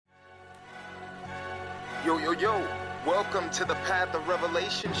Yo, welcome to the Path of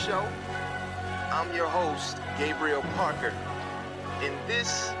Revelation show. I'm your host, Gabriel Parker, and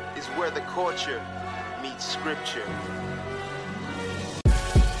this is where the culture meets scripture.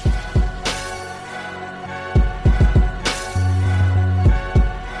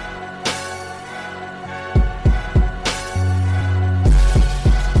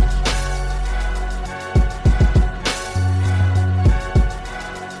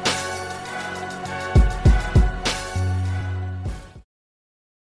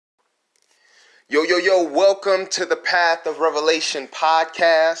 Yo, welcome to the Path of Revelation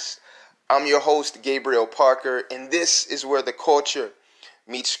podcast. I'm your host, Gabriel Parker, and this is where the culture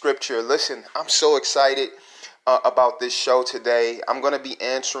meets scripture. Listen, I'm so excited about this show today. I'm going to be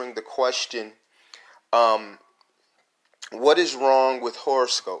answering the question, what is wrong with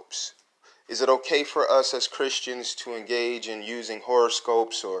horoscopes? Is it okay for us as Christians to engage in using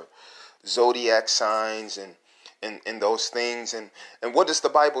horoscopes or zodiac signs and those things, and what does the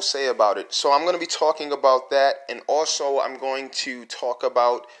Bible say about it? So I'm going to be talking about that, and also I'm going to talk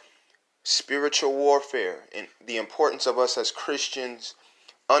about spiritual warfare and the importance of us as Christians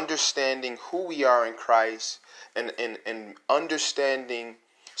understanding who we are in Christ and understanding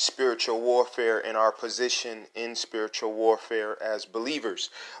spiritual warfare and our position in spiritual warfare as believers.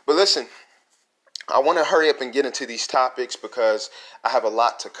 But listen, I want to hurry up and get into these topics because I have a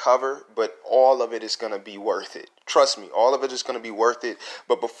lot to cover, but all of it is going to be worth it. Trust me, all of it is going to be worth it.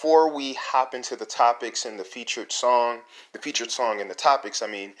 But before we hop into the topics and the featured song and the topics,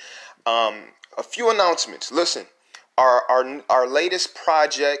 a few announcements. Listen, our latest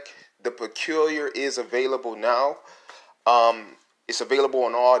project, The Peculiar, is available now. It's available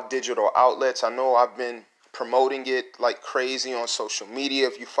on all digital outlets. I know I've been promoting it like crazy on social media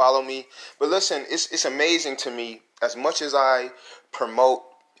if you follow me. But listen, it's amazing to me, as much as I promote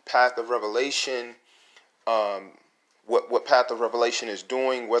Path of Revelation, what Path of Revelation is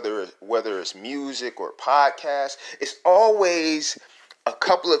doing, whether it's music or podcast, it's always a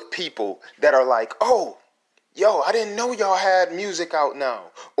couple of people that are like, oh, yo, I didn't know y'all had music out now.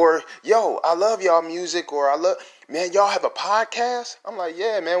 Or, yo, I love y'all music. Or, man, y'all have a podcast? I'm like,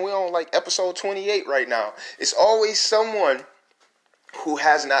 yeah, man, we're on like episode 28 right now. It's always someone who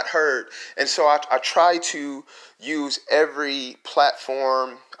has not heard. And so I try to use every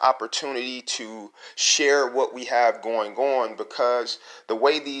platform opportunity to share what we have going on, because the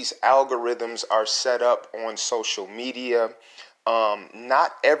way these algorithms are set up on social media,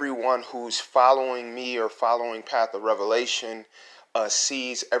 not everyone who's following me or following Path of Revelation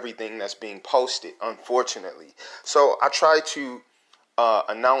sees everything that's being posted, unfortunately. So I try to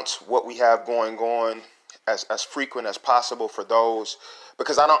announce what we have going on as frequent as possible for those,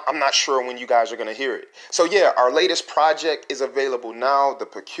 because I'm not sure when you guys are going to hear it. So yeah, our latest project is available now, The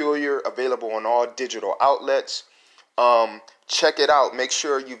Peculiar, available on all digital outlets. Check it out. Make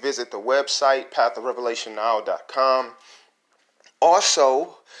sure you visit the website, pathofrevelationnow.com.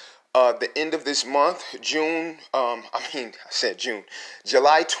 Also, the end of this month, July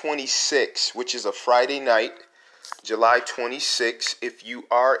 26th, which is a Friday night, July 26th, if you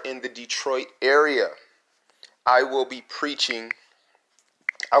are in the Detroit area, I will be preaching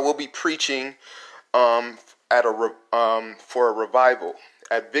for a revival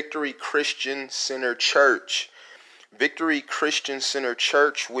at Victory Christian Center Church. Victory Christian Center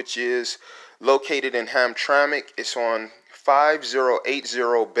Church, which is located in Hamtramck. It's on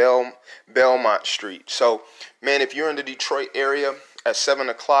 5080 Belmont Street. So, man, if you're in the Detroit area, at 7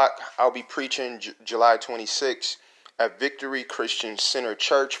 o'clock, I'll be preaching July 26th at Victory Christian Center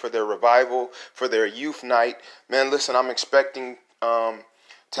Church for their revival, for their youth night. Man, listen, I'm expecting to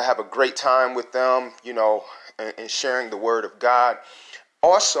have a great time with them, and sharing the word of God.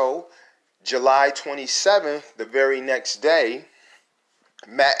 Also, July 27th, the very next day,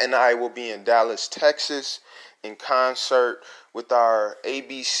 Matt and I will be in Dallas, Texas, in concert with our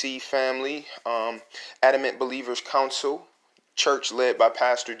ABC family, Adamant Believers Council, church led by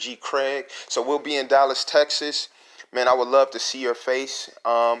Pastor G. Craig. So we'll be in Dallas, Texas. Man, I would love to see your face.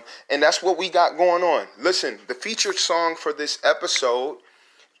 And that's what we got going on. Listen, the featured song for this episode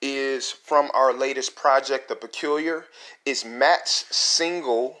is from our latest project, The Peculiar. It's Matt's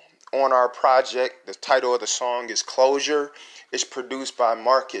single on our project. The title of the song is Closure. It's produced by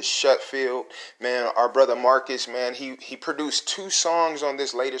Marcus Shutfield. Man, our brother Marcus, man, he produced 2 songs on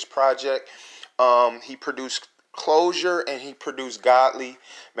this latest project. He produced Closure and he produced Godly.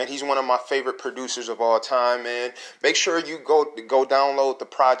 Man, he's one of my favorite producers of all time, man. Make sure you go download the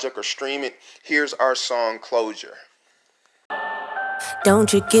project or stream it. Here's our song, Closure.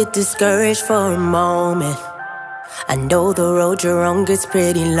 Don't you get discouraged for a moment. I know the road you're on gets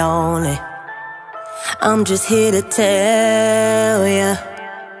pretty lonely. I'm just here to tell ya,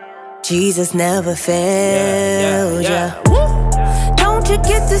 Jesus never failed ya. Don't you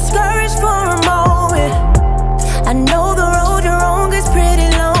get discouraged for a moment. I know the road you're on is pretty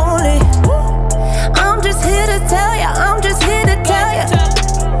lonely. I'm just here to tell ya, I'm just here to tell ya,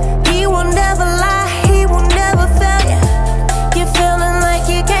 He will never lie, He will never fail ya. You're feeling like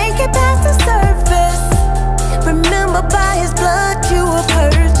you can't get past the surface. Remember, by His blood you were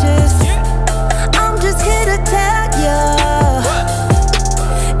purchased. I'm just here to tell ya,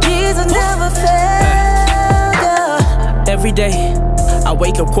 Jesus never failed ya. Every day I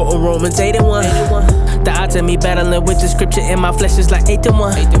wake up quoting Romans 8:1. The odds of me battling with the scripture in my flesh is like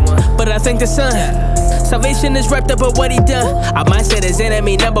 8-1. But I thank the Son. Salvation is wrapped up in what He done. Our mindset is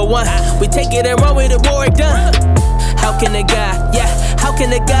enemy number one. We take it and run with it, war it done. How can a God, how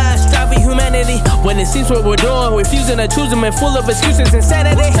can a God strive with humanity when it seems what we're doing, refusing to choose Him and full of excuses,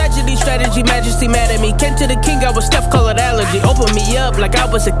 insanity? Tragedy, strategy, majesty mad at me. Came to the King, I was stuff, call it allergy. Open me up like I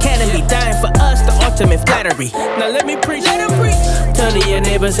was academy. Dying for us, the ultimate flattery. Now let me preach, let Him preach. Turn to your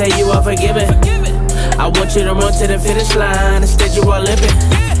neighbor, say you are forgiven. I want you to run to the finish line. Instead you are limping,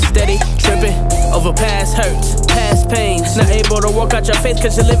 steady tripping over past hurts, past pains. Not able to walk out your faith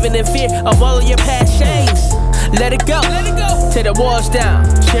cause you're living in fear of all of your past shames. Let it go, tear the walls down,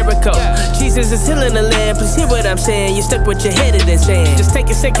 Jericho. Jesus is healing the land, please hear what I'm saying. You're stuck with your head in the sand. Just take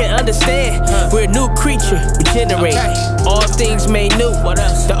a second, understand. We're a new creature, regenerate. All things made new,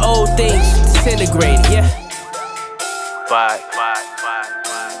 the old things disintegrated, Vibe,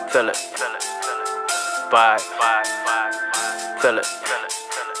 feel it, vibe, feel it,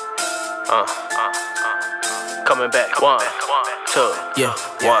 coming back, 1, 2,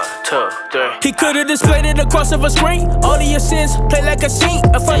 1, 2, 3. He could've displayed it across of a screen. All of your sins play like a scene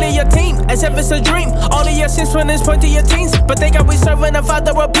in front of your team, as if it's a dream. All of your sins when it's point to your teens. But they got we serving a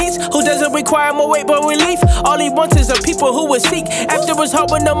Father of peace, who doesn't require more weight but relief. All He wants is a people who would seek after His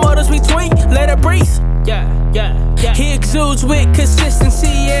heart with no motives between. Let it breathe. He exudes with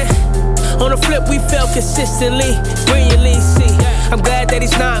consistency, On the flip, we fail consistently, brilliantly, see. I'm glad that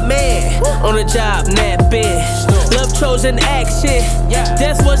He's not mad. On the job, napping. Love chosen action.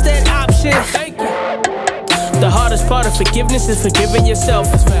 Death was that option. The hardest part of forgiveness is forgiving yourself.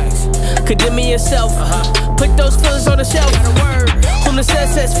 Condemning yourself. Put those feelings on the shelf. Whom the Son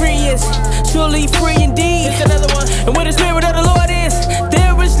sets free is surely free indeed. And where the Spirit of the Lord is,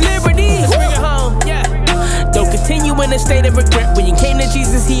 there is liberty. Let's bring it home, Don't continue in a state of regret. When you came to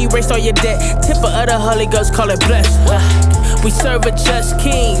Jesus, He erased all your debt. Temper of the Holy Ghost, call it blessed. We serve a just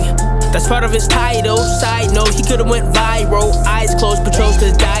King. That's part of His title. Side note, He could've went viral. Eyes closed, but chose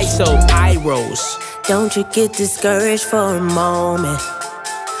to die, so I rose. Don't you get discouraged for a moment.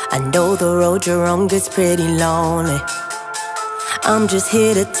 I know the road you're on gets pretty lonely. I'm just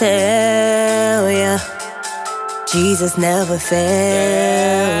here to tell ya, Jesus never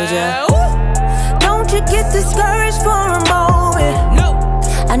failed ya. Don't you get discouraged for a moment.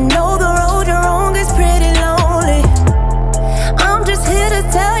 I know the road you're on is pretty lonely. I'm just here to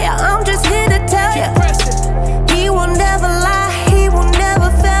tell ya, I'm just here to tell ya, He will never lie, He will never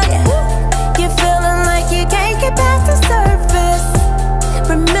fail ya. You're feeling like you can't get past the surface.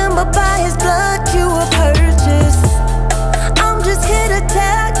 Remember, by His blood you were purchased. I'm just here to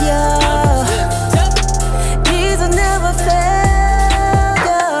tell ya, Jesus never failed.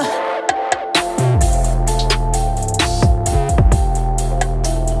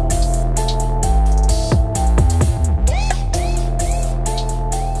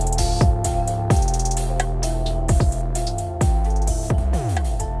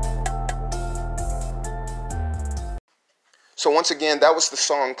 So once again, that was the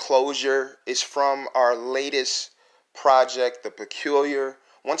song Closure. It's from our latest project, The Peculiar.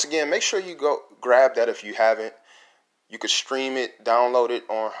 Once again, make sure you go grab that if you haven't. You could stream it, download it,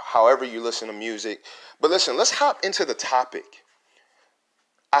 or however you listen to music. But listen, let's hop into the topic.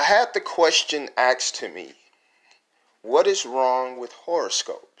 I had the question asked to me, what is wrong with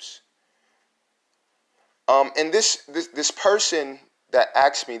horoscopes? And this person that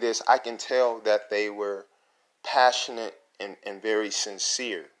asked me this, I can tell that they were passionate and very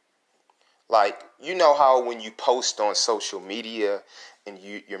sincere. Like, you know how when you post on social media and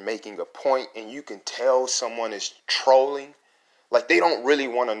you're making a point and you can tell someone is trolling, like they don't really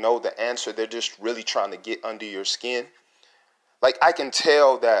want to know the answer, they're just really trying to get under your skin. Like, I can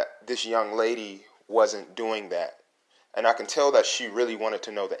tell that this young lady wasn't doing that, and I can tell that she really wanted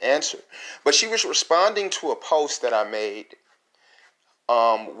to know the answer. But she was responding to a post that I made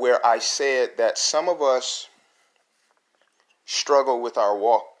where I said that some of us struggle with our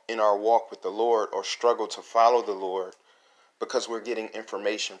walk with the Lord, or struggle to follow the Lord because we're getting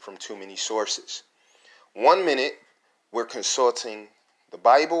information from too many sources. 1 minute, we're consulting the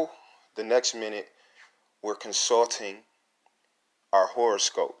Bible. The next minute, we're consulting our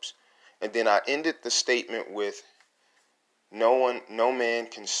horoscopes. And then I ended the statement with, no man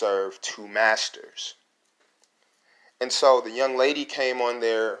can serve two masters. And so the young lady came on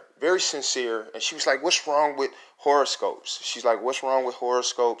there, very sincere, and she was like, what's wrong with horoscopes? She's like, what's wrong with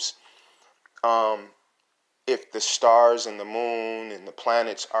horoscopes? If the stars and the moon and the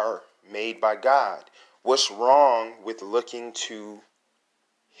planets are made by God, what's wrong with looking to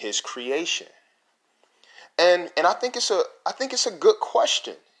his creation? And I think it's a good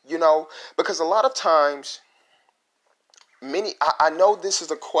question, because a lot of times I know this is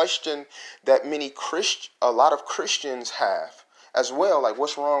a question that a lot of Christians have as well. Like,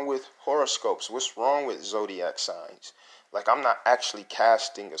 what's wrong with horoscopes? What's wrong with zodiac signs? Like, I'm not actually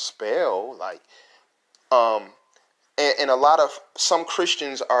casting a spell. Like, and some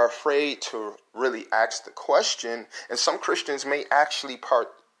Christians are afraid to really ask the question, and some Christians may actually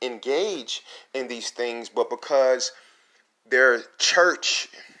engage in these things, but because their church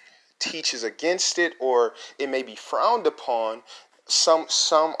teaches against it, or it may be frowned upon, some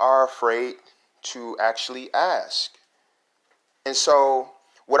are afraid to actually ask. And so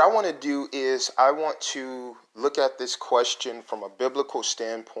what I want to do is I want to look at this question from a biblical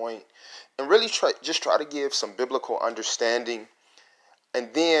standpoint and really try to give some biblical understanding.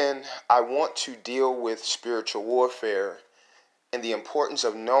 And then I want to deal with spiritual warfare and the importance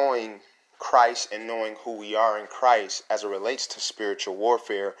of knowing Christ and knowing who we are in Christ as it relates to spiritual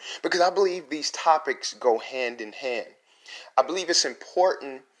warfare, because I believe these topics go hand in hand. I believe it's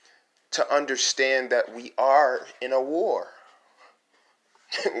important to understand that we are in a war.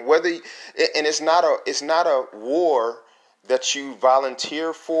 It's not a war that you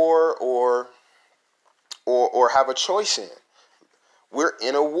volunteer for or have a choice in. We're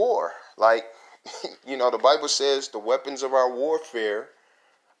in a war. Like, the Bible says the weapons of our warfare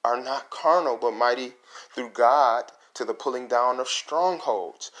are not carnal, but mighty through God to the pulling down of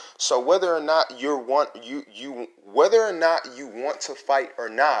strongholds. So whether or not you want to fight or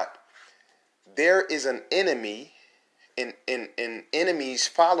not, there is an enemy and enemies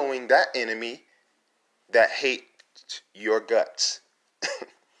following that enemy that hate your guts.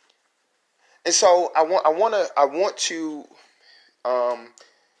 And so I want to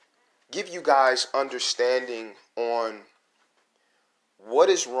give you guys understanding on what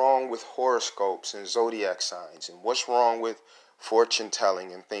is wrong with horoscopes and zodiac signs, and what's wrong with fortune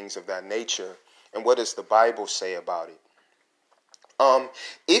telling and things of that nature, and what does the Bible say about it.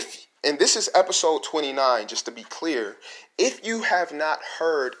 And this is episode 29, just to be clear. If you have not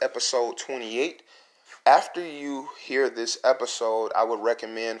heard episode 28, after you hear this episode, I would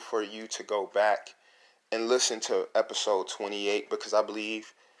recommend for you to go back and listen to episode 28, because I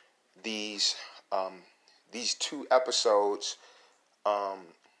believe these two episodes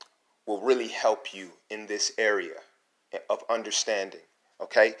will really help you in this area of understanding.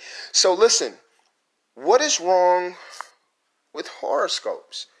 Okay, so listen, what is wrong with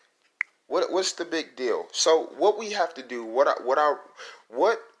horoscopes? What's the big deal? So what we have to do,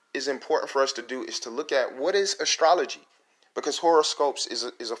 what is important for us to do, is to look at what is astrology, because horoscopes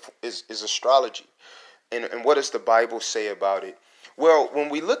is astrology, and what does the Bible say about it? Well, when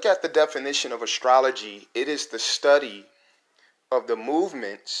we look at the definition of astrology, it is the study of the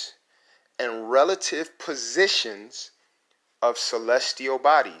movements and relative positions of celestial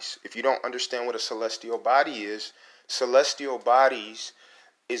bodies. If you don't understand what a celestial body is, celestial bodies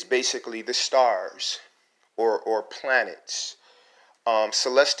is basically the stars or planets.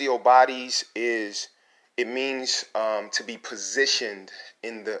 Celestial bodies means to be positioned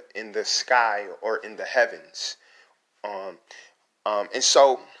in the sky or in the heavens. And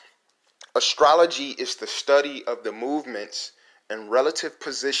so astrology is the study of the movements and relative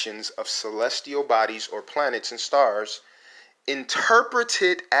positions of celestial bodies or planets and stars,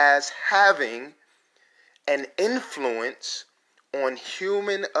 interpreted as having an influence on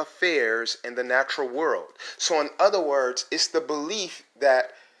human affairs in the natural world. So in other words, it's the belief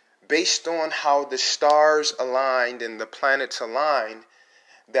that based on how the stars aligned and the planets align,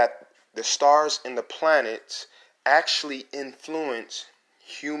 that the stars and the planets actually influence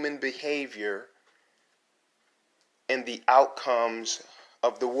human behavior and the outcomes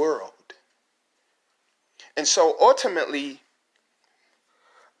of the world. And so ultimately,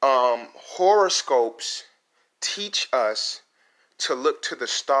 horoscopes teach us to look to the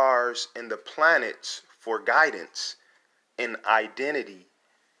stars and the planets for guidance and identity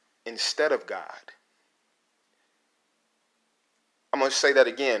instead of God. I'm going to say that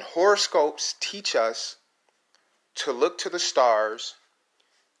again. Horoscopes teach us to look to the stars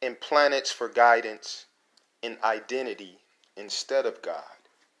and planets for guidance in identity instead of God.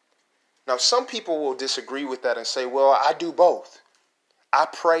 Now, some people will disagree with that and say, well, I do both. I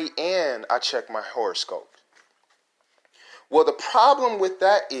pray and I check my horoscope. Well, the problem with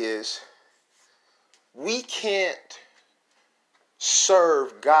that is we can't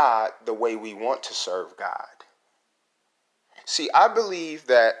serve God the way we want to serve God. See, I believe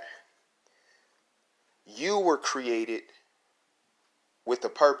that you were created with a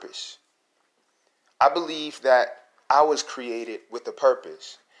purpose. I believe that I was created with a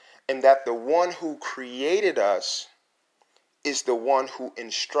purpose, and that the one who created us is the one who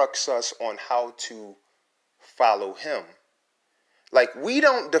instructs us on how to follow him. Like, we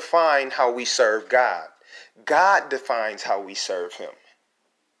don't define how we serve God. God defines how we serve him.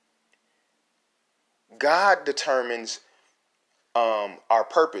 God determines our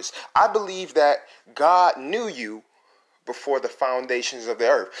purpose. I believe that God knew you before the foundations of the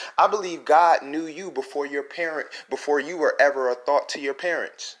earth. I believe God knew you before you were ever a thought to your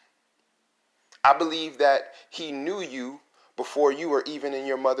parents. I believe that he knew you before you were even in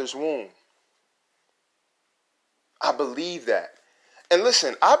your mother's womb. I believe that. And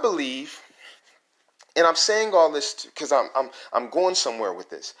listen, I believe, and I'm saying all this because I'm going somewhere with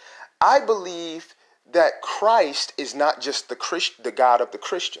this. I believe that Christ is not just the God of the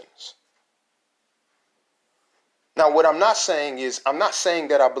Christians. Now, what I'm not saying is, I'm not saying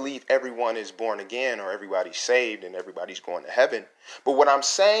that I believe everyone is born again or everybody's saved and everybody's going to heaven. But what I'm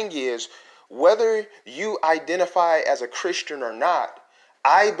saying is, whether you identify as a Christian or not,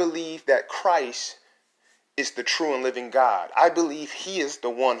 I believe that Christ is the true and living God. I believe he is the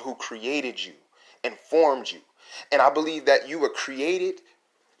one who created you and formed you. And I believe that you were created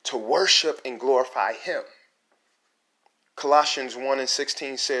to worship and glorify him. Colossians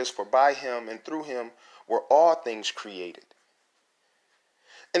 1:16 says, for by him and through him were all things created.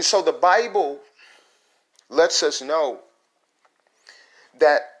 And so the Bible lets us know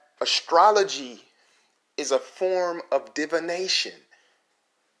that astrology is a form of divination.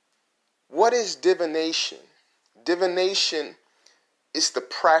 What is divination? Divination is the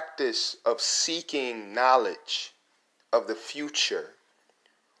practice of seeking knowledge of the future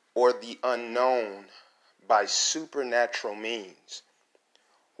or the unknown by supernatural means.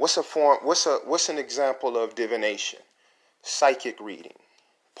 What's an example of divination? Psychic reading,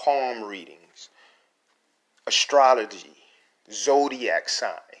 palm readings, astrology, zodiac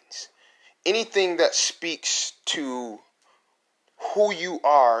signs. Anything that speaks to who you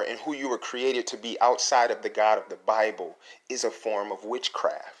are and who you were created to be outside of the God of the Bible is a form of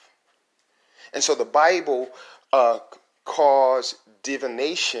witchcraft. And so the Bible calls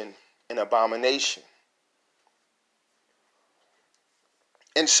divination an abomination.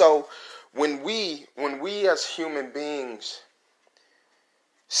 And so when we as human beings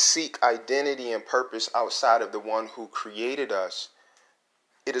seek identity and purpose outside of the one who created us,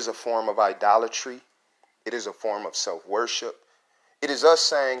 it is a form of idolatry. It is a form of self-worship. It is us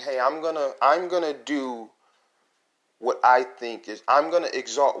saying, hey, I'm gonna do what I think is, I'm gonna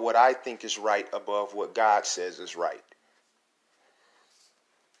exalt what I think is right above what God says is right.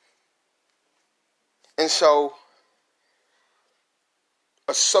 And so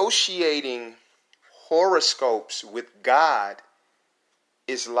associating horoscopes with God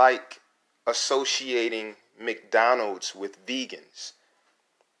is like associating McDonald's with vegans.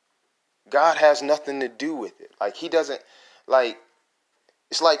 God has nothing to do with it. Like, he doesn't, like,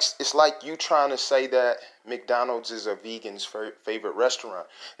 it's like you trying to say that McDonald's is a vegan's favorite restaurant.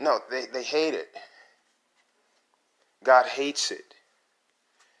 No, they hate it. God hates it.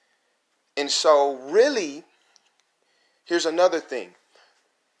 And so really, here's another thing.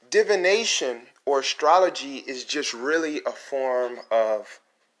 Divination or astrology is just really a form of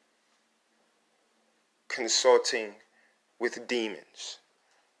consulting with demons.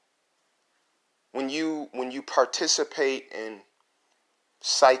 When you participate in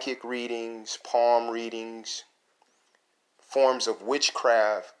psychic readings, palm readings, forms of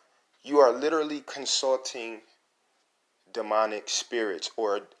witchcraft, you are literally consulting demonic spirits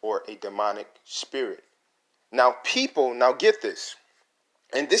or a demonic spirit. Now get this.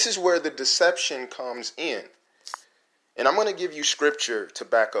 And this is where the deception comes in. And I'm going to give you scripture to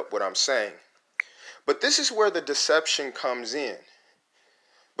back up what I'm saying. But this is where the deception comes in.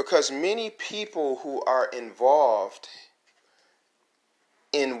 Because many people who are involved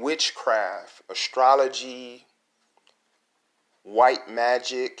in witchcraft, astrology, white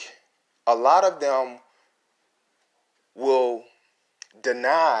magic, a lot of them will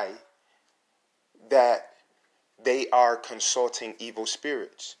deny that they are consulting evil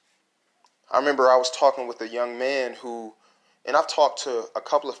spirits. I remember I was talking with a young man and I've talked to a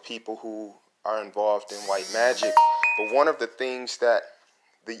couple of people who are involved in white magic. But one of the things that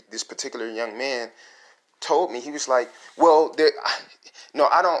this particular young man told me, he was like, well, no,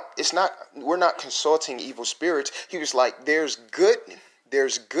 I don't, it's not, we're not consulting evil spirits. He was like, there's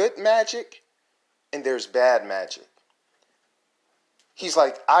good magic and there's bad magic. He's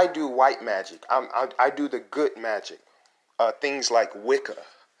like, I do white magic. I do the good magic. Things like Wicca.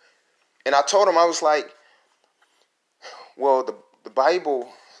 And I told him, I was like, well, the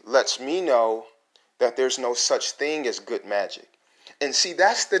Bible lets me know that there's no such thing as good magic. And see,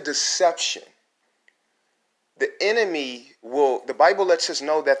 that's the deception. The Bible lets us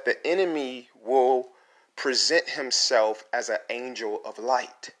know that the enemy will present himself as an angel of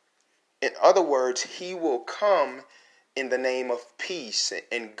light. In other words, he will come in the name of peace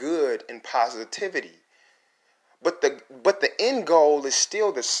and good and positivity. But the end goal is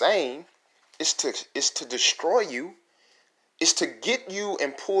still the same. Is to destroy you. Is to get you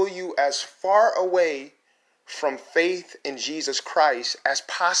and pull you as far away from faith in Jesus Christ as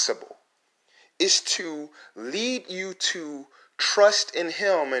possible. Is to lead you to trust in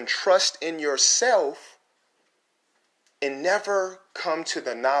him and trust in yourself and never come to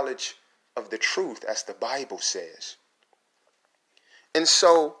the knowledge of the truth, as the Bible says. And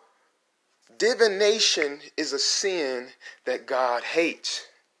so divination is a sin that God hates.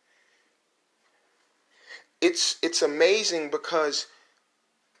 It's amazing because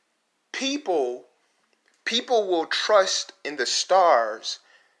people will trust in the stars,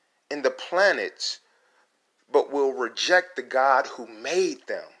 in the planets, but will reject the God who made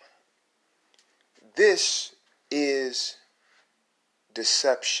them. This is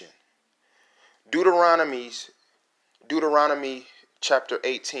deception. Deuteronomy chapter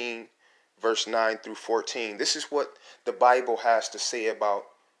 18, verse 9 through 14. This is what the Bible has to say about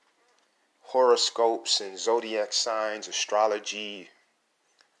horoscopes and zodiac signs, astrology,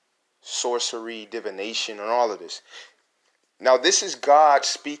 sorcery, divination, and all of this. Now, this is God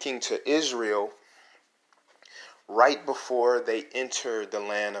speaking to Israel right before they enter the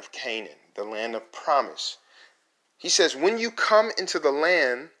land of Canaan, the land of promise. He says, when you come into the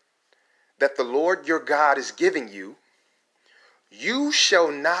land that the Lord your God is giving you, you shall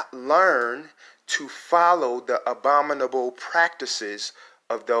not learn to follow the abominable practices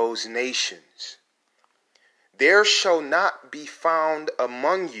of those nations. There shall not be found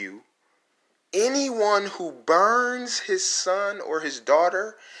among you anyone who burns his son or his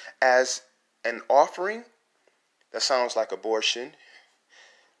daughter as an offering. That sounds like abortion.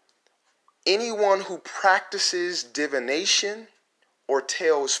 Anyone who practices divination or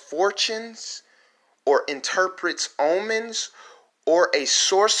tells fortunes or interprets omens, or a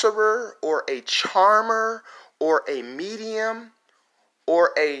sorcerer or a charmer or a medium or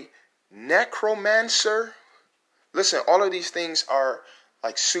a necromancer. Listen, all of these things are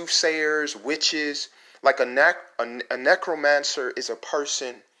like soothsayers, witches. Like a necromancer is a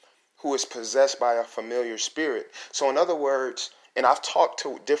person who is possessed by a familiar spirit. So in other words, and I've talked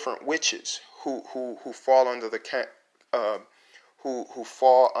to different witches who fall under the who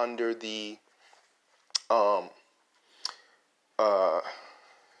fall under the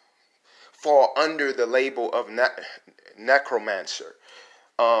fall under the label of necromancer.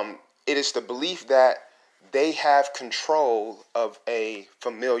 It is the belief that they have control of a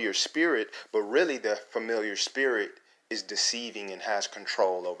familiar spirit, but really the familiar spirit is deceiving and has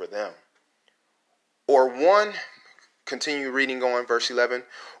control over them. Or one, continue reading on verse 11,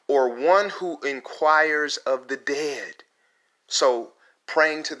 or one who inquires of the dead. So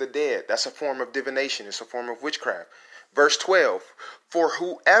praying to the dead, that's a form of divination. It's a form of witchcraft. Verse 12, for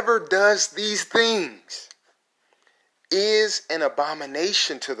whoever does these things is an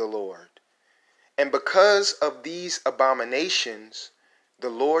abomination to the Lord. And because of these abominations, the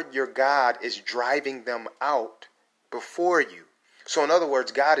Lord your God is driving them out before you. So in other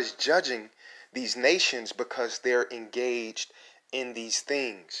words, God is judging these nations because they're engaged in these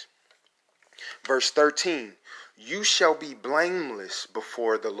things. Verse 13, you shall be blameless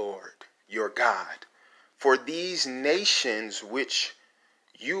before the Lord your God. For these nations which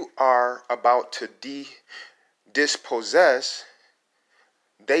you are about to dispossess,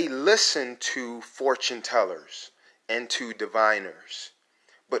 they listen to fortune tellers and to diviners.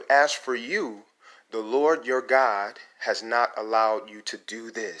 But as for you, the Lord your God has not allowed you to do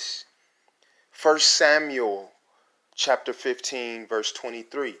this. 1 Samuel chapter 15, verse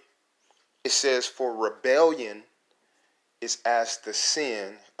 23. It says, for rebellion is as the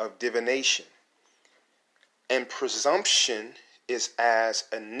sin of divination, and presumption is as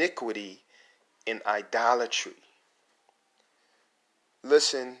iniquity in idolatry.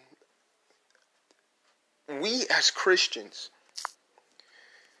 Listen, we as Christians,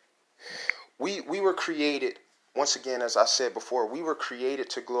 We were created, once again, as I said before, we were created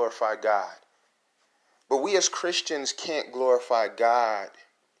to glorify God. But we as Christians can't glorify God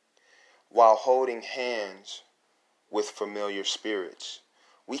while holding hands with familiar spirits.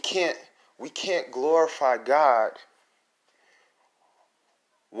 We can't glorify God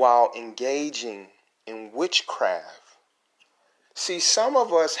while engaging in witchcraft. See, some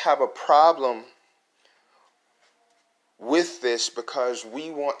of us have a problem with this because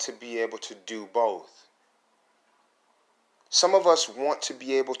we want to be able to do both. Some of us want to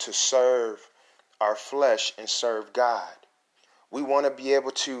be able to serve our flesh and serve God. We want to be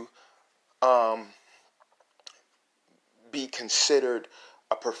able to be considered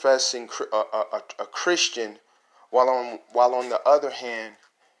a professing a Christian, while on the other hand,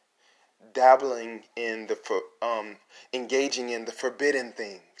 dabbling in engaging in the forbidden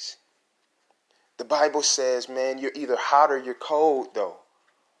things. The Bible says, man, you're either hot or you're cold, though.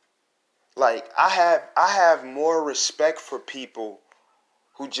 Like, I have more respect for people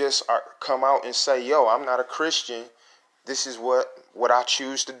who just come out and say, yo, I'm not a Christian. This is what I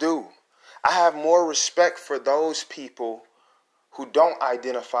choose to do. I have more respect for those people who don't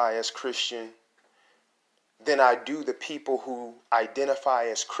identify as Christian than I do the people who identify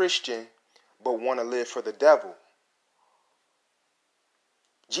as Christian but want to live for the devil.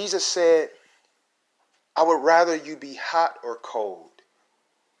 Jesus said, I would rather you be hot or cold.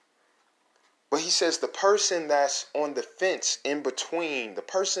 But he says the person that's on the fence in between, the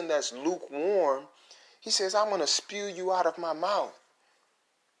person that's lukewarm, he says, I'm going to spew you out of my mouth.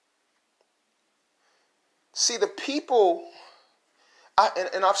 See, the people,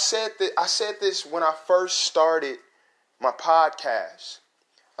 I said this when I first started my podcast.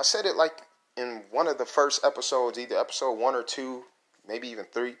 I said it like in one of the first episodes, either episode 1 or 2, maybe even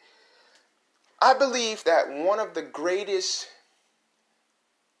 3. I believe that one of the greatest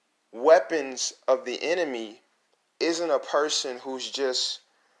weapons of the enemy isn't a person who's just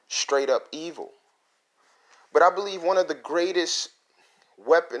straight up evil. But I believe one of the greatest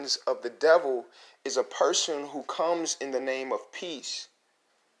weapons of the devil is a person who comes in the name of peace.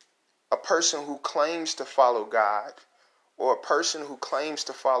 A person who claims to follow God, or a person who claims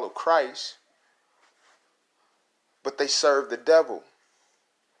to follow Christ, but they serve the devil.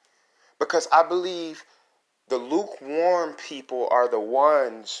 Because I believe the lukewarm people are the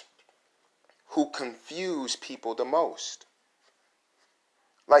ones who confuse people the most.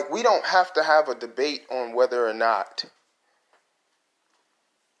 Like, we don't have to have a debate on whether or not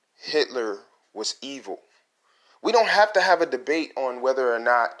Hitler was evil. We don't have to have a debate on whether or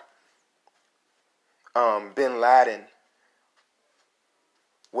not Bin Laden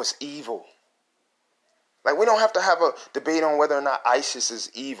was evil. Like, we don't have to have a debate on whether or not ISIS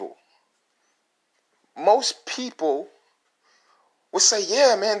is evil. Most people would say,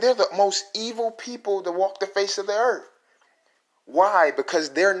 yeah, man, they're the most evil people to walk the face of the earth. Why? Because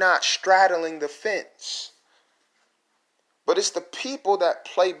they're not straddling the fence. But it's the people that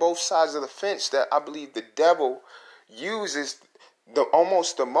play both sides of the fence that I believe the devil uses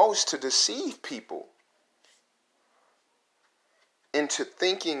almost the most to deceive people into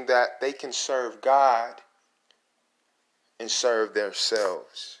thinking that they can serve God and serve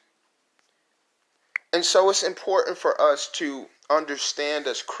themselves. And so it's important for us to understand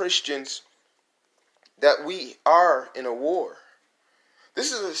as Christians that we are in a war.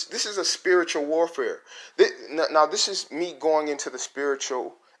 This is a spiritual warfare. Now, this is me going into the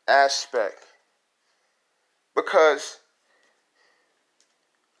spiritual aspect, because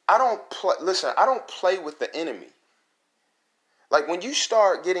I don't play with the enemy. Like, when you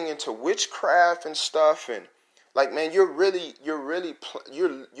start getting into witchcraft and stuff, and like, man, you're literally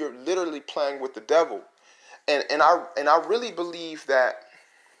playing with the devil. And I really believe that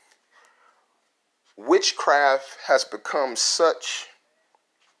witchcraft has become such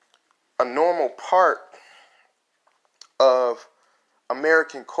a normal part of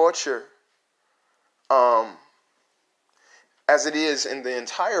American culture, as it is in the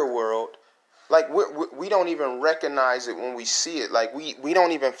entire world. Like, we don't even recognize it when we see it. Like, we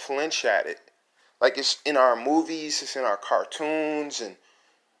don't even flinch at it. Like, it's in our movies, it's in our cartoons, and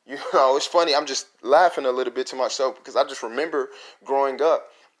it's funny. I'm just laughing a little bit to myself because I just remember growing up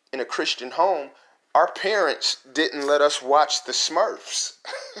in a Christian home, our parents didn't let us watch the Smurfs.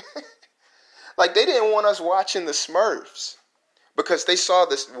 Like, they didn't want us watching the Smurfs because they saw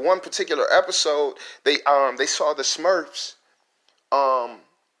this one particular episode. They saw the Smurfs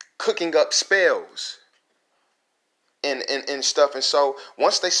cooking up spells and stuff. And so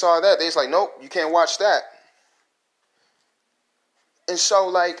once they saw that, they was like, nope, you can't watch that. And so,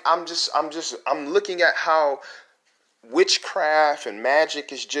 like, I'm looking at how witchcraft and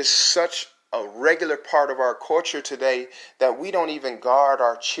magic is just such a regular part of our culture today that we don't even guard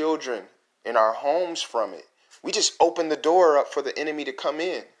our children in our homes from it. We just open the door up for the enemy to come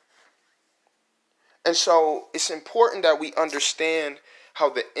in. And so it's important that we understand how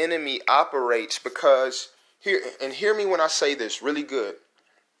the enemy operates, because hear me when I say this really good.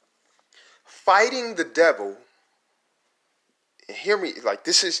 Fighting the devil, and hear me,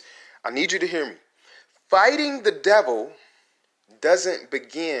 I need you to hear me. Fighting the devil doesn't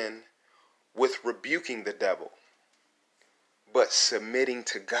begin with rebuking the devil, but submitting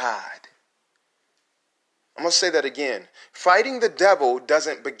to God. I'm going to say that again. Fighting the devil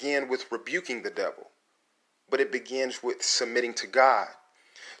doesn't begin with rebuking the devil, but it begins with submitting to God.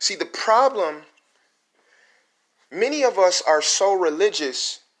 See, the problem, many of us are so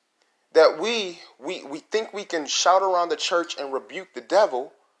religious that we think we can shout around the church and rebuke the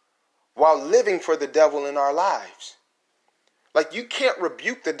devil while living for the devil in our lives. Like, you can't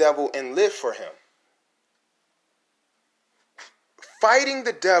rebuke the devil and live for him. Fighting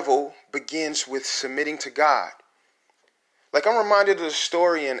the devil begins with submitting to God. Like, I'm reminded of the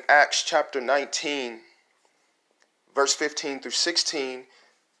story in Acts chapter 19, verse 15 through 16.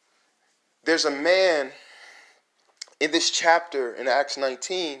 There's a man in this chapter in Acts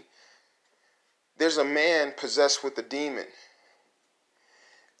 19. There's a man possessed with a demon.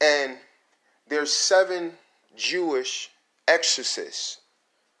 And there's 7 Jewish exorcists.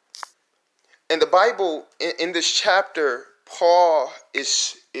 In the Bible, in this chapter, Paul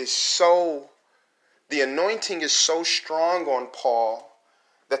the anointing is so strong on Paul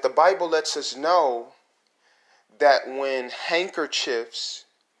that the Bible lets us know that when handkerchiefs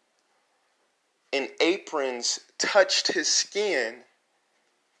and aprons touched his skin,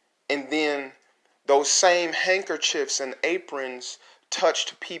 and then those same handkerchiefs and aprons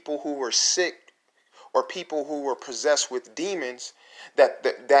touched people who were sick or people who were possessed with demons,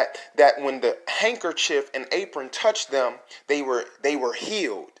 that when the handkerchief and apron touched them, they were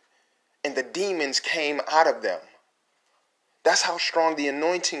healed, and the demons came out of them. That's how strong the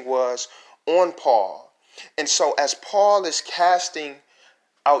anointing was on Paul. And so as Paul is casting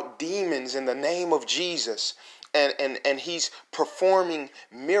out demons in the name of Jesus, and he's performing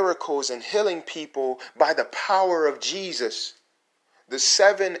miracles and healing people by the power of Jesus, the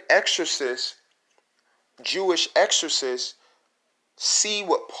 7 exorcists, Jewish exorcists, see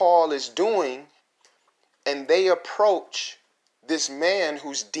what Paul is doing, and they approach this man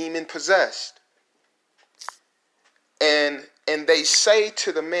who's demon possessed. And they say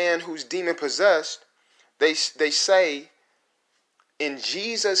to the man who's demon possessed, they say, in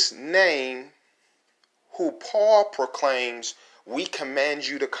Jesus' name, who Paul proclaims, we command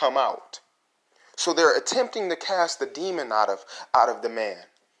you to come out. So they're attempting to cast the demon out of the man.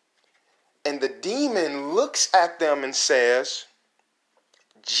 And the demon looks at them and says,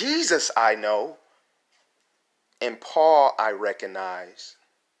 Jesus I know, and Paul I recognize.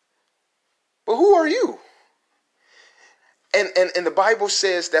 But who are you? And the Bible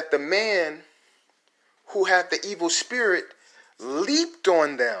says that the man who had the evil spirit leaped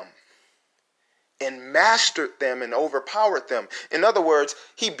on them and mastered them and overpowered them. In other words,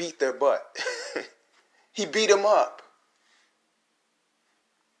 he beat their butt. He beat them up,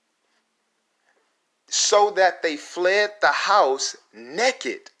 so that they fled the house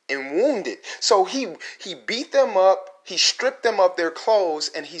naked and wounded. So he beat them up, he stripped them of their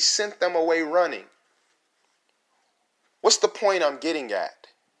clothes, and he sent them away running. What's the point I'm getting at?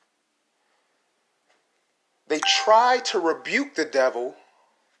 They try to rebuke the devil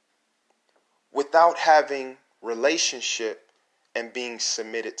without having relationship and being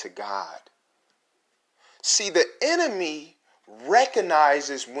submitted to God. See, the enemy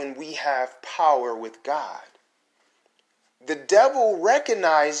recognizes when we have power with God. The devil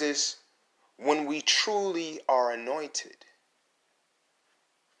recognizes when we truly are anointed.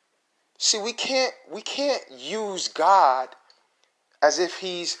 See, we can't use God as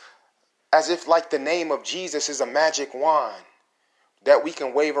if like the name of Jesus is a magic wand that we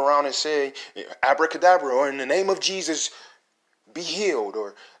can wave around and say abracadabra, or in the name of Jesus be healed,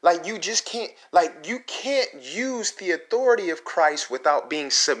 or you can't use the authority of Christ without being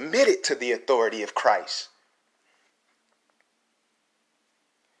submitted to the authority of Christ.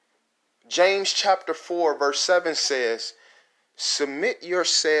 James chapter 4 verse 7 says, submit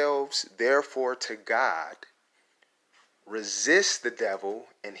yourselves therefore to God, resist the devil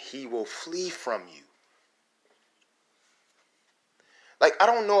and he will flee from you. I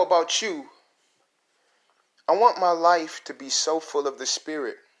don't know about you, I want my life to be so full of the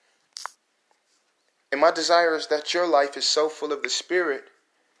Spirit. And my desire is that your life is so full of the Spirit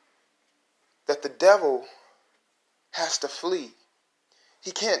that the devil has to flee.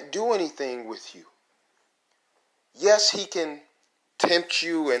 He can't do anything with you. Yes, he can tempt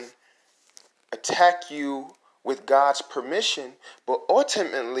you and attack you with God's permission, but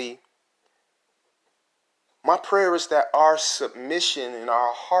ultimately, my prayer is that our submission and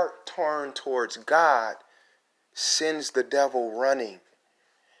our heart turned towards God sends the devil running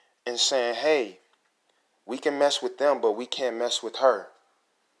and saying, hey, we can mess with them, but we can't mess with her.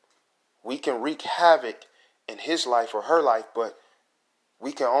 We can wreak havoc in his life or her life, but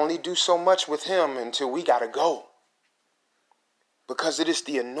we can only do so much with him until we got to go. Because it is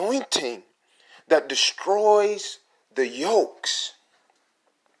the anointing that destroys the yokes.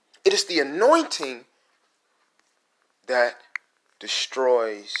 It is the anointing that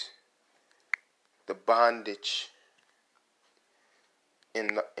destroys the bondage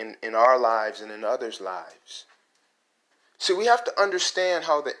in our lives and in others' lives. See, we have to understand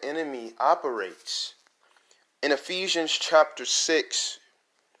how the enemy operates. In Ephesians chapter 6,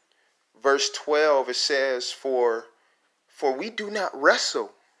 verse 12, it says, For we do not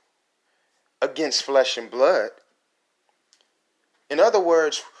wrestle against flesh and blood. In other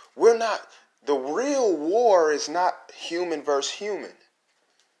words, the real war is not human versus human.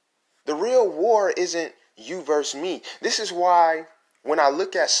 The real war isn't you versus me. This is why when I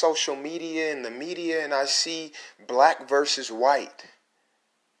look at social media and the media and I see black versus white,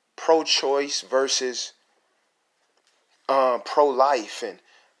 pro-choice versus pro-life, and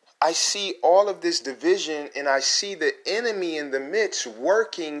I see all of this division, and I see the enemy in the midst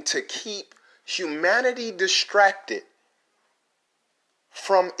working to keep humanity distracted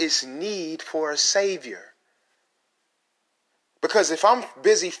from its need for a savior. Because if I'm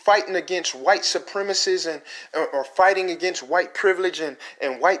busy fighting against white supremacists or fighting against white privilege and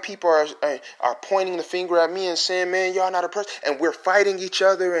white people are pointing the finger at me and saying, man, y'all not oppressed, and we're fighting each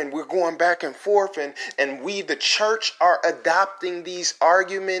other and we're going back and forth, and we, the church, are adopting these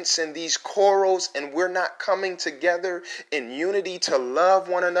arguments and these quarrels, and we're not coming together in unity to love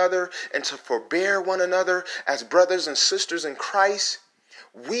one another and to forbear one another as brothers and sisters in Christ,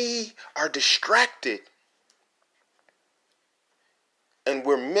 we are distracted. And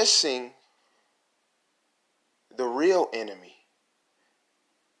we're missing the real enemy.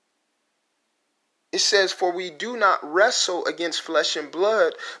 It says, for we do not wrestle against flesh and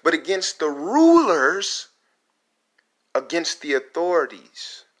blood, but against the rulers, against the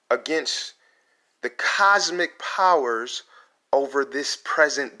authorities, against the cosmic powers over this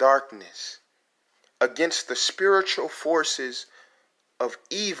present darkness, against the spiritual forces of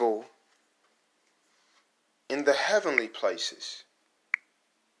evil in the heavenly places.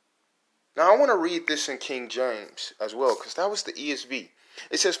 Now, I want to read this in King James as well, because that was the ESV.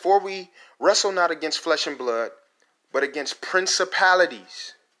 It says, for we wrestle not against flesh and blood, but against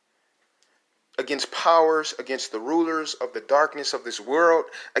principalities, against powers, against the rulers of the darkness of this world,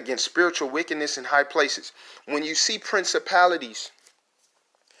 against spiritual wickedness in high places. When you see principalities,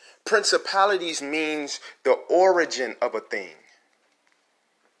 principalities means the origin of a thing.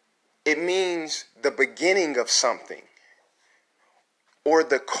 It means the beginning of something, or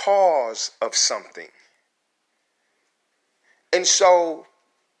the cause of something. And so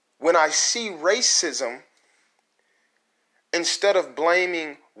when I see racism, instead of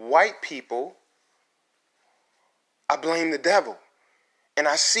blaming white people, I blame the devil. And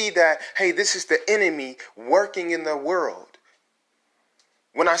I see that, hey, this is the enemy working in the world.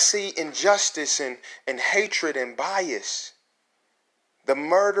 When I see injustice and hatred and bias, the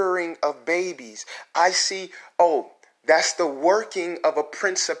murdering of babies, I see, that's the working of a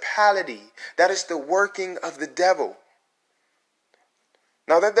principality. That is the working of the devil.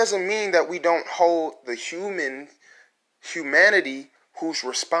 Now, that doesn't mean that we don't hold the humanity who's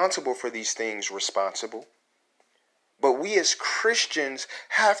responsible for these things responsible. But we as Christians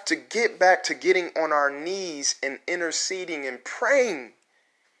have to get back to getting on our knees and interceding and praying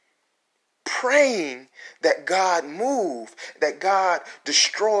that God move, that God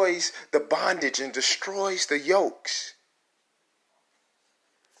destroys the bondage and destroys the yokes.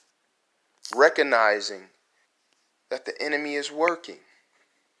 Recognizing that the enemy is working.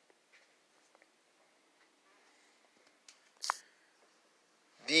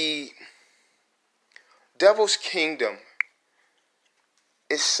 The devil's kingdom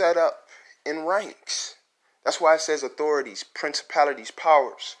is set up in ranks. That's why it says authorities, principalities,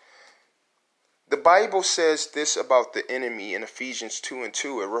 powers. The Bible says this about the enemy in Ephesians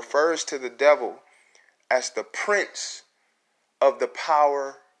 2:2. It refers to the devil as the prince of the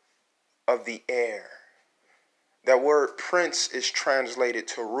power of the air. That word prince is translated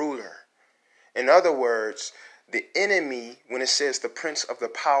to ruler. In other words, the enemy, when it says the prince of the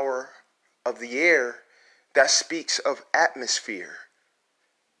power of the air, that speaks of atmosphere.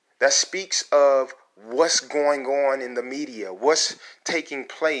 that speaks of what's going on in the media, what's taking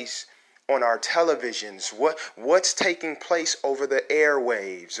place on our televisions, what's taking place over the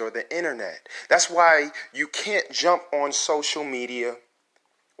airwaves or the internet. That's why you can't jump on social media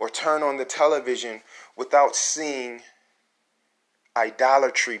or turn on the television without seeing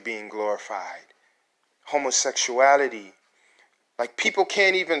idolatry being glorified, homosexuality. Like, people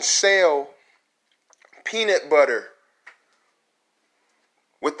can't even sell peanut butter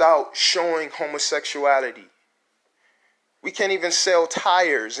without showing homosexuality. We can't even sell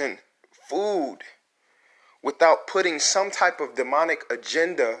tires and food without putting some type of demonic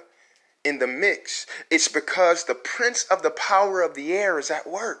agenda in the mix. It's because the prince of the power of the air is at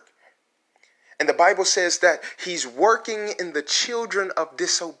work. And the Bible says that he's working in the children of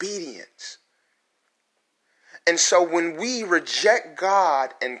disobedience. And so when we reject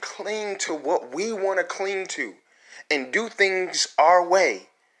God and cling to what we want to cling to and do things our way,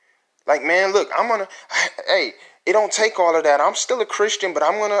 like, man, look, hey, it don't take all of that. I'm still a Christian, but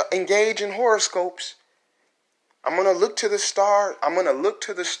I'm going to engage in horoscopes. I'm going to look to the stars. I'm going to look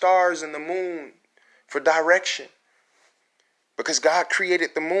to the stars and the moon for direction, because God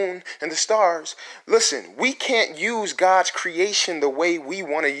created the moon and the stars. Listen, we can't use God's creation the way we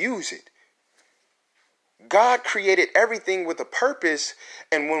want to use it. God created everything with a purpose,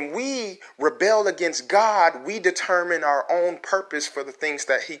 and when we rebel against God, we determine our own purpose for the things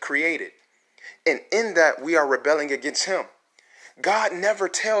that he created. And in that, we are rebelling against him. God never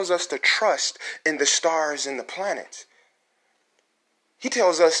tells us to trust in the stars and the planets. He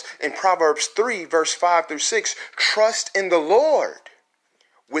tells us in Proverbs 3, verse 5 through 6, trust in the Lord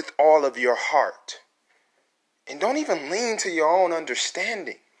with all of your heart. And don't even lean to your own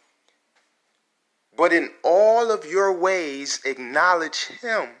understanding. But in all of your ways, acknowledge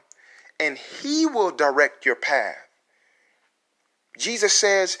him, and he will direct your path. Jesus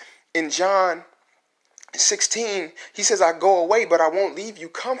says in John 16, he says, I go away, but I won't leave you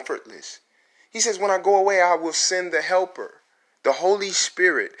comfortless. He says, when I go away, I will send the helper, the Holy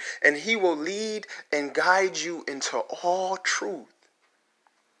Spirit, and he will lead and guide you into all truth.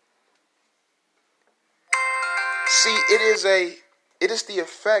 See, it is the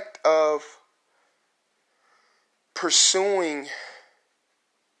effect of pursuing.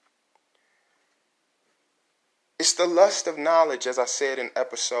 It's the lust of knowledge, as I said in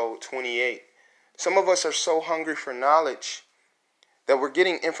episode 28. Some of us are so hungry for knowledge that we're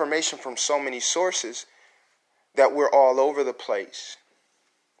getting information from so many sources that we're all over the place.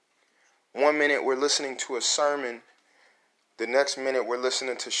 1 minute we're listening to a sermon. The next minute we're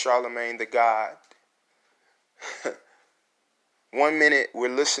listening to Charlemagne the God. 1 minute we're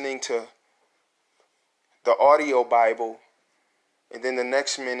listening to the audio Bible. And then the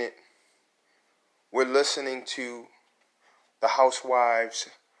next minute we're listening to the Housewives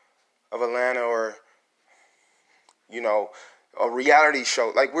of Atlanta, or, a reality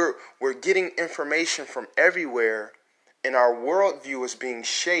show. Like, we're getting information from everywhere, and our worldview is being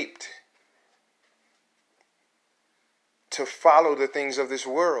shaped to follow the things of this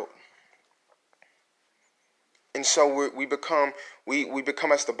world. And so we become,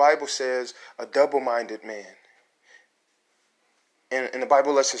 as the Bible says, a double-minded man. And the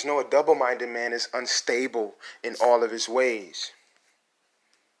Bible lets us know a double-minded man is unstable in all of his ways.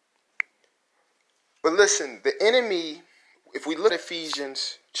 But listen, the enemy, if we look at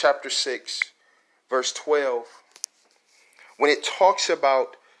Ephesians chapter 6, verse 12, when it talks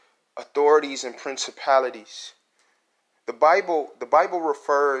about authorities and principalities, the Bible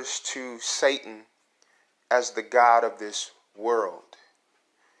refers to Satan as the god of this world.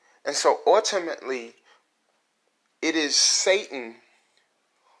 And so ultimately, it is Satan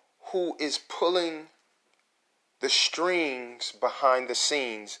who is pulling the strings behind the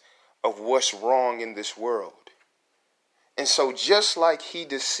scenes of what's wrong in this world. And so just like he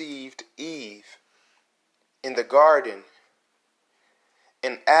deceived Eve in the garden,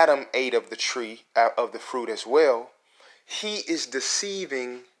 and Adam ate of the tree, of the fruit as well, he is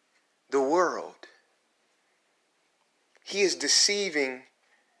deceiving the world. He is deceiving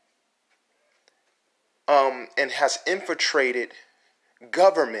and has infiltrated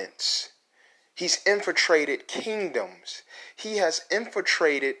governments. He's infiltrated kingdoms. He has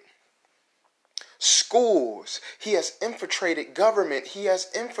infiltrated schools. He has infiltrated government. He has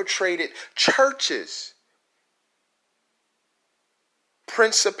infiltrated churches.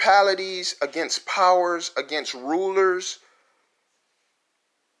 Principalities against powers, against rulers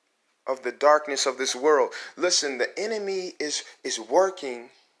of the darkness of this world. Listen, the enemy is working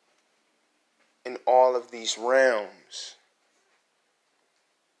in all of these realms.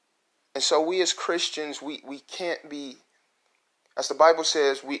 And so we as Christians, we can't be As the Bible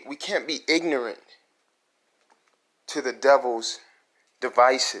says, we can't be ignorant to the devil's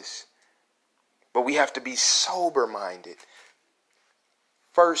devices, but we have to be sober-minded.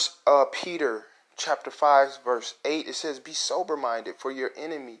 First Peter chapter 5, verse 8, it says, be sober-minded for your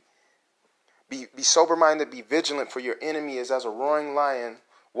enemy. Be sober-minded, be vigilant, for your enemy is as a roaring lion,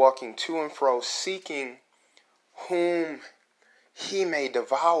 walking to and fro, seeking whom he may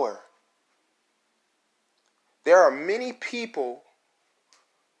devour. There are many people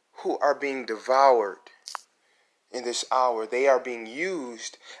who are being devoured in this hour. They are being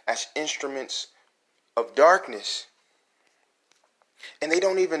used as instruments of darkness, and they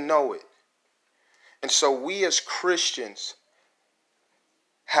don't even know it. And so we as Christians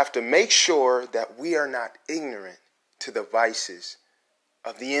have to make sure that we are not ignorant to the vices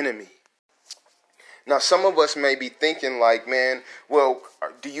of the enemy. Now, some of us may be thinking like, man, well,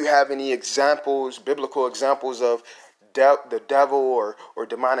 do you have any examples, biblical examples of the devil or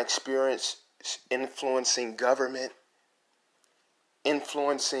demonic spirits influencing government,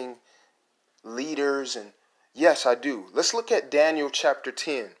 influencing leaders? And yes, I do. Let's look at Daniel chapter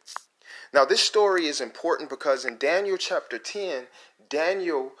 10. Now, this story is important because in Daniel chapter 10,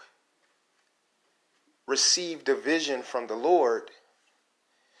 Daniel received a vision from the Lord,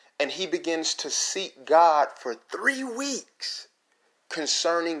 and he begins to seek God for 3 weeks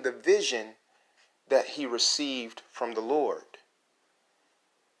concerning the vision that he received from the Lord.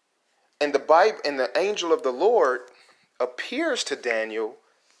 And the angel of the Lord appears to Daniel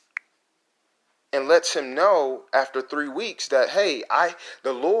and lets him know after 3 weeks that, hey,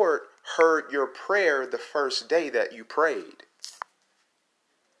 the Lord heard your prayer the first day that you prayed.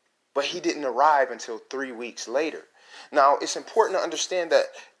 But he didn't arrive until 3 weeks later. Now, it's important to understand that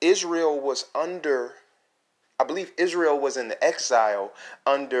Israel was I believe Israel was in exile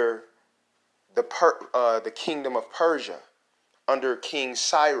under the kingdom of Persia, under King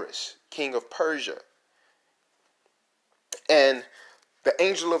Cyrus, king of Persia. And the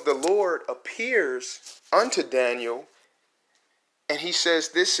angel of the Lord appears unto Daniel, and he says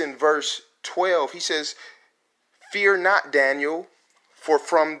this in verse 12. He says, fear not, Daniel, for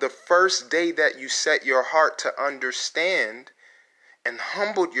from the first day that you set your heart to understand and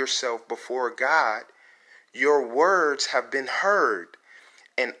humbled yourself before God, your words have been heard,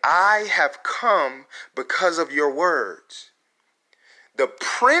 and I have come because of your words. The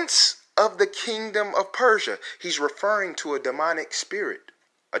prince of the kingdom of Persia, he's referring to a demonic spirit,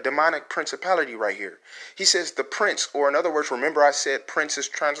 a demonic principality right here. He says the prince, or in other words, remember I said prince is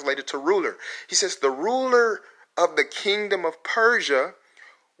translated to ruler. He says the ruler of the kingdom of Persia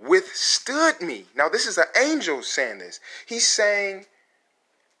withstood me. Now, this is an angel saying this. He's saying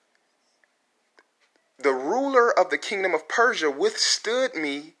the ruler of the kingdom of Persia withstood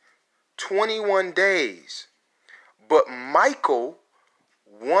me 21 days. But Michael,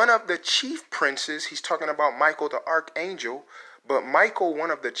 one of the chief princes, he's talking about Michael the archangel, but Michael, one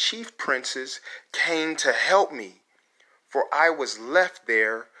of the chief princes, came to help me, for I was left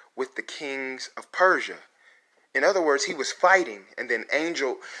there with the kings of Persia. In other words, he was fighting, and then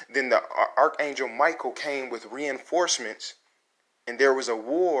the archangel Michael came with reinforcements, and there was a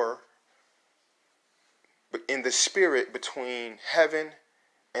war in the spirit between heaven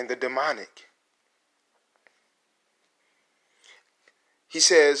and the demonic. He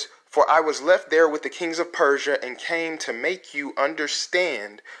says, for I was left there with the kings of Persia and came to make you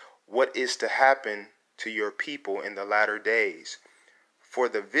understand what is to happen to your people in the latter days. For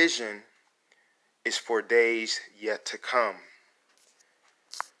the vision is for days yet to come.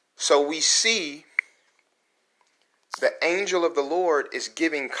 So we see the angel of the Lord is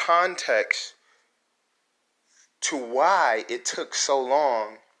giving context to why it took so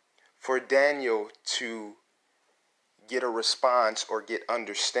long for Daniel to get a response or get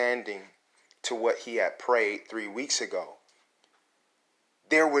understanding to what he had prayed 3 weeks ago.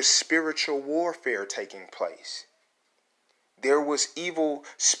 There was spiritual warfare taking place. There was evil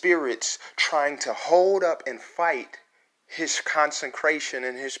spirits trying to hold up and fight his consecration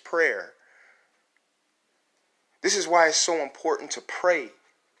and his prayer. This is why it's so important to pray.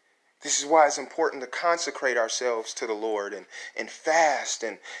 This is why it's important to consecrate ourselves to the Lord and fast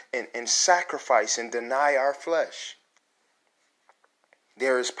and sacrifice and deny our flesh.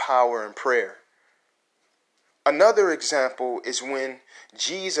 There is power in prayer. Another example is when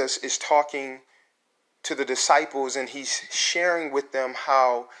Jesus is talking to the disciples and he's sharing with them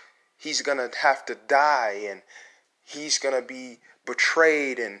how he's going to have to die and he's going to be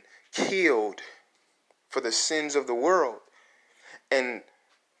betrayed and killed for the sins of the world. And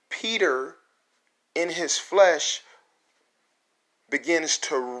Peter, in his flesh, begins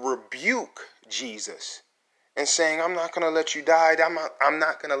to rebuke Jesus and saying, I'm not going to let you die. I'm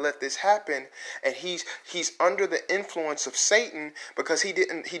not going to let this happen. And he's under the influence of Satan because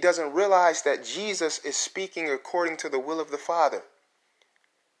he doesn't realize that Jesus is speaking according to the will of the Father.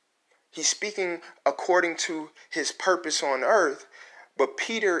 He's speaking according to his purpose on earth. But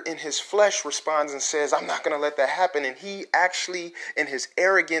Peter in his flesh responds and says, I'm not going to let that happen. And he actually, in his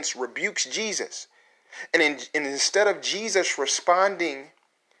arrogance, rebukes Jesus. And instead of Jesus responding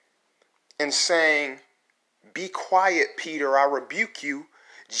and saying, be quiet, Peter, I rebuke you,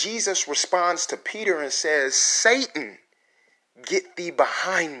 Jesus responds to Peter and says, Satan, get thee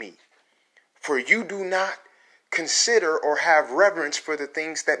behind me, for you do not consider or have reverence for the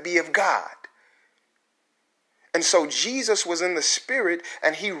things that be of God. And so Jesus was in the spirit,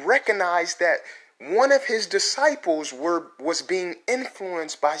 and he recognized that one of his disciples was being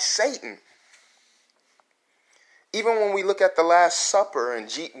influenced by Satan. Even when we look at the Last Supper and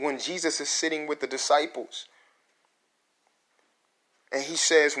when Jesus is sitting with the disciples, and he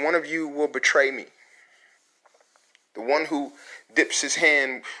says, one of you will betray me. The one who dips his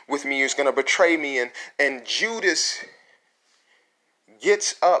hand with me is going to betray me. And Judas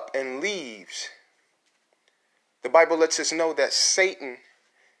gets up and leaves. The Bible lets us know that Satan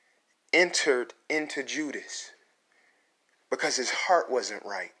entered into Judas because his heart wasn't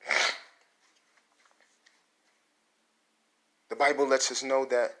right. The Bible lets us know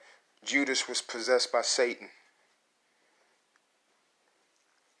that Judas was possessed by Satan.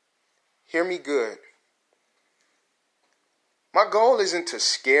 Hear me good. My goal isn't to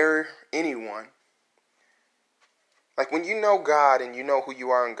scare anyone. Like when you know God and you know who you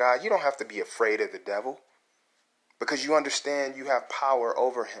are in God, you don't have to be afraid of the devil because you understand you have power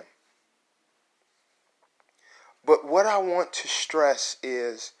over him. But what I want to stress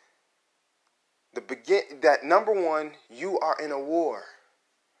is that number one, you are in a war.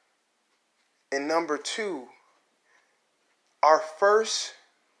 And number two, our first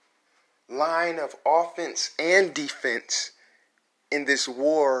line of offense and defense in this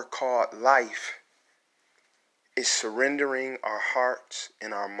war called life is surrendering our hearts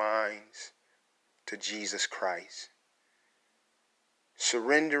and our minds to Jesus Christ.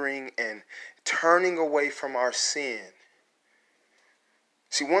 Surrendering and turning away from our sin.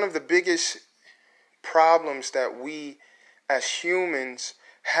 See, one of the biggest problems that we as humans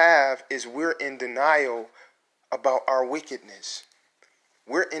have is we're in denial about our wickedness.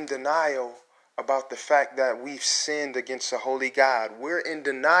 We're in denial about the fact that we've sinned against a holy God. We're in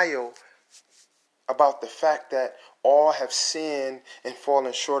denial about the fact that all have sinned and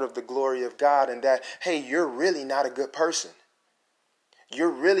fallen short of the glory of God, and that, hey, you're really not a good person.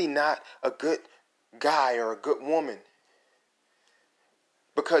 You're really not a good guy or a good woman.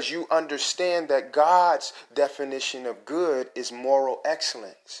 Because you understand that God's definition of good is moral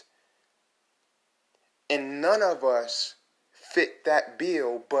excellence. And none of us fit that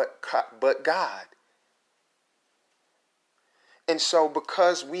bill but God. And so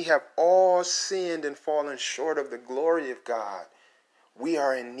because we have all sinned and fallen short of the glory of God, we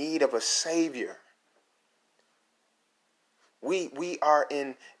are in need of a Savior. We are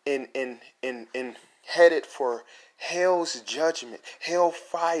in headed for hell's judgment, hell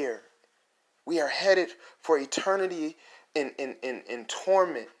fire. We are headed for eternity in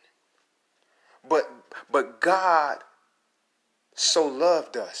torment. But God so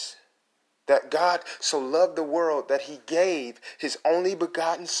loved us, that God so loved the world that he gave his only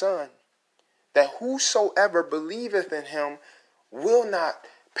begotten Son, that whosoever believeth in him will not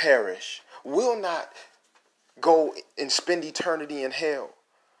perish, will not go and spend eternity in hell,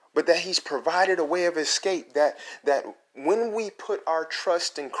 but that he's provided a way of escape, that when we put our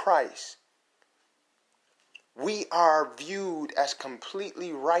trust in Christ, we are viewed as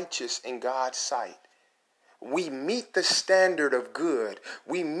completely righteous in God's sight. We meet the standard of good.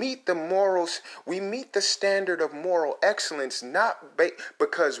 We meet the morals. We meet the standard of moral excellence, not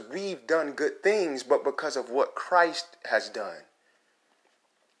because we've done good things, but because of what Christ has done.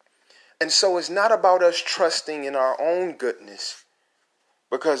 And so it's not about us trusting in our own goodness,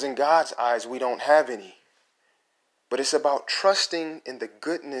 because in God's eyes we don't have any. But it's about trusting in the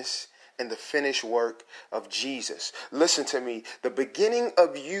goodness and the finished work of Jesus. Listen to me. The beginning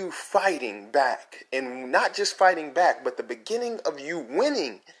of you fighting back, and not just fighting back, but the beginning of you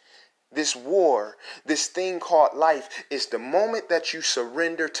winning this war, this thing called life, is the moment that you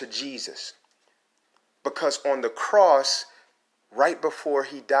surrender to Jesus. Because on the cross, right before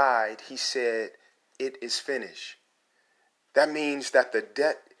he died, he said, it is finished. That means that the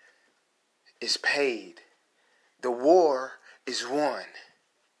debt is paid. The war is won.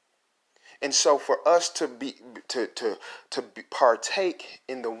 And so for us to partake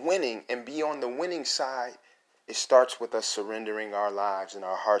in the winning and be on the winning side, It starts with us surrendering our lives and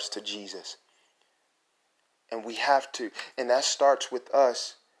our hearts to Jesus. And we have to, and that starts with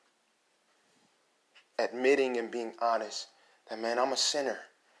us admitting and being honest that, man, I'm a sinner.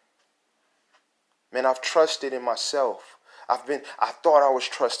 Man, I've trusted in myself. I thought I was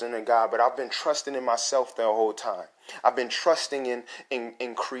trusting in God, but I've been trusting in myself the whole time. I've been trusting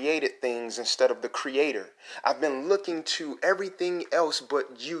in created things instead of the Creator. I've been looking to everything else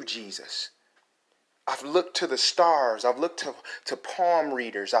but you, Jesus. I've looked to the stars. I've looked to palm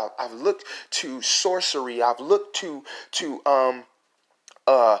readers. I've looked to sorcery. I've looked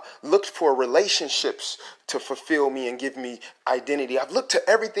looked for relationships to fulfill me and give me identity. I've looked to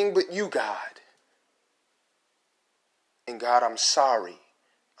everything but you, God. And God, I'm sorry.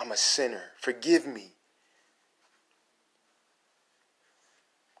 I'm a sinner. Forgive me.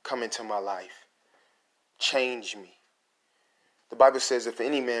 Come into my life. Change me. The Bible says, if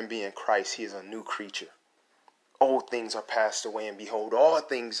any man be in Christ, he is a new creature. Old things are passed away, and behold, all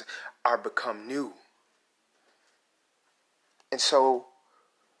things are become new. And so,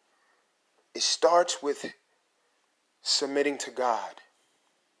 it starts with submitting to God.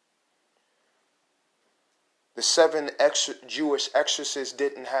 The 7 Jewish exorcists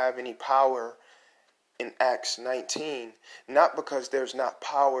didn't have any power in Acts 19, not because there's not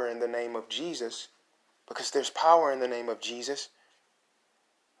power in the name of Jesus, because there's power in the name of Jesus,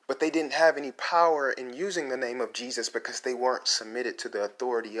 but they didn't have any power in using the name of Jesus because they weren't submitted to the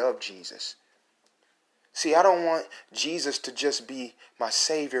authority of Jesus. See, I don't want Jesus to just be my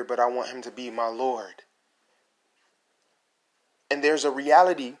Savior, but I want him to be my Lord. And there's a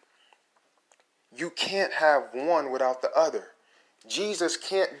reality. You can't have one without the other. Jesus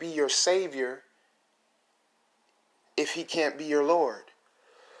can't be your Savior if he can't be your Lord.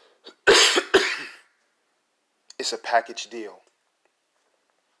 It's a package deal.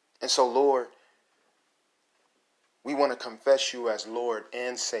 And so, Lord, we want to confess you as Lord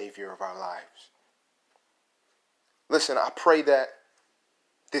and Savior of our lives. Listen, I pray that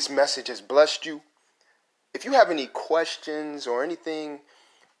this message has blessed you. If you have any questions or anything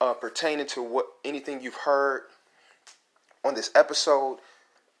pertaining to anything you've heard on this episode,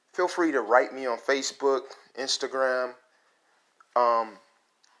 feel free to write me on Facebook, Instagram.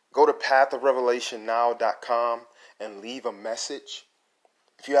 Go to pathofrevelationnow.com and leave a message.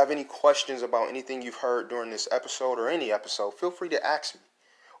 If you have any questions about anything you've heard during this episode or any episode, feel free to ask me,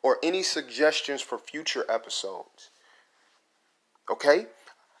 or any suggestions for future episodes. Okay?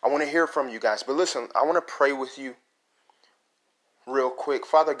 I want to hear from you guys. But listen, I want to pray with you real quick.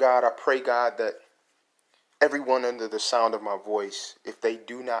 Father God, I pray, God, that everyone under the sound of my voice, if they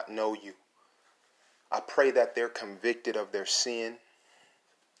do not know you, I pray that they're convicted of their sin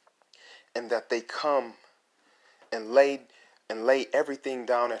and that they come and lay everything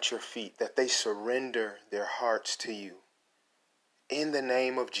down at your feet, that they surrender their hearts to you in the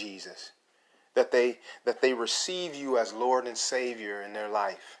name of Jesus, that they receive you as Lord and Savior in their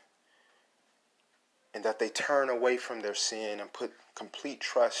life, and that they turn away from their sin and put complete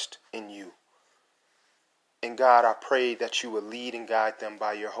trust in you. And God, I pray that you will lead and guide them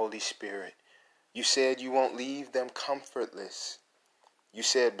by your Holy Spirit. You said you won't leave them comfortless. You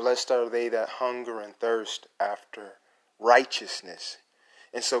said, blessed are they that hunger and thirst after righteousness.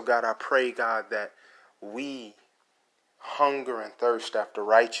 And so, God, I pray, God, that we hunger and thirst after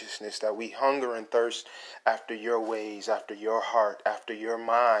righteousness, that we hunger and thirst after your ways, after your heart, after your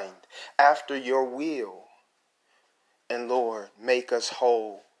mind, after your will. And Lord, make us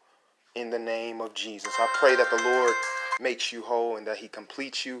whole in the name of Jesus. I pray that the Lord makes you whole and that he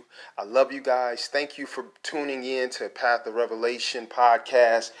completes you. I love you guys. Thank you for tuning in to Path of Revelation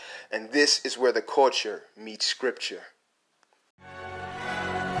podcast. And this is where the culture meets scripture.